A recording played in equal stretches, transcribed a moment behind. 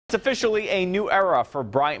It's officially a new era for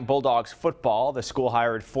Bryant Bulldogs football. The school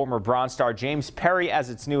hired former Bronze star James Perry as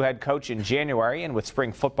its new head coach in January, and with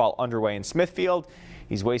spring football underway in Smithfield,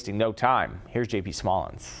 he's wasting no time. Here's JP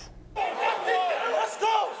Smallins.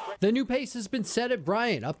 The new pace has been set at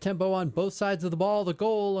Bryant. Up-tempo on both sides of the ball, the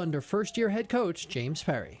goal under first-year head coach James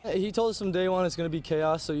Perry. He told us from day one it's going to be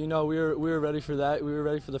chaos, so we were ready for that. We were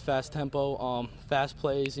ready for the fast tempo, fast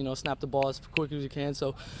plays, snap the ball as quick as you can.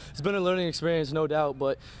 So it's been a learning experience, no doubt,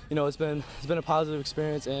 but it's been a positive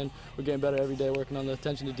experience, and we're getting better every day working on the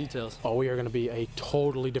attention to details. Oh, we are going to be a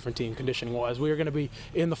totally different team conditioning-wise. We are going to be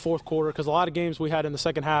in the fourth quarter because a lot of games we had in the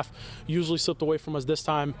second half usually slipped away from us. This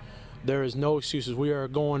time, there is no excuses. We are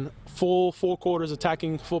going full 4 quarters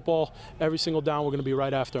attacking football. Every single down, we're going to be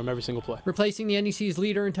right after them every single play. Replacing the NEC's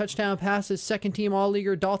leader in touchdown passes, second-team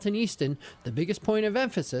All-Leaguer Dalton Easton, the biggest point of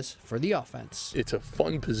emphasis for the offense. It's a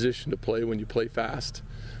fun position to play when you play fast,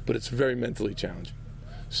 but it's very mentally challenging.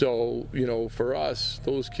 So, for us,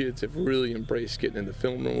 those kids have really embraced getting in the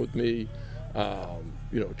film room with me,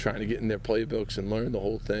 trying to get in their playbooks and learn the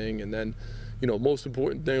whole thing. And then, most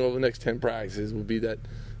important thing over the next 10 practices will be that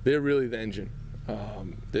they're really the engine.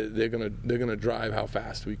 They're gonna drive how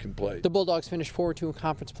fast we can play. The Bulldogs finished 4-2 in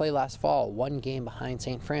conference play last fall, 1 game behind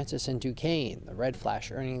St. Francis and Duquesne, the Red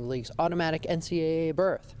Flash earning the league's automatic NCAA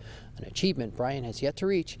berth, an achievement Bryant has yet to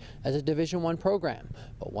reach as a Division I program,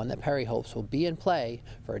 but one that Perry hopes will be in play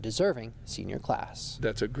for a deserving senior class.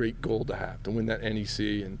 That's a great goal to have, to win that NEC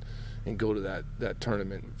and go to that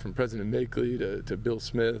tournament. From President Makeley to Bill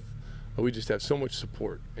Smith, we just have so much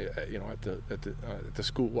support, at the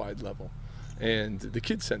school-wide level, and the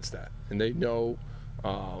kids sense that, and they know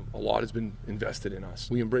a lot has been invested in us.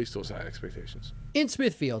 We embrace those high expectations. In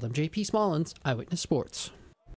Smithfield, I'm JP Smallins, Eyewitness Sports.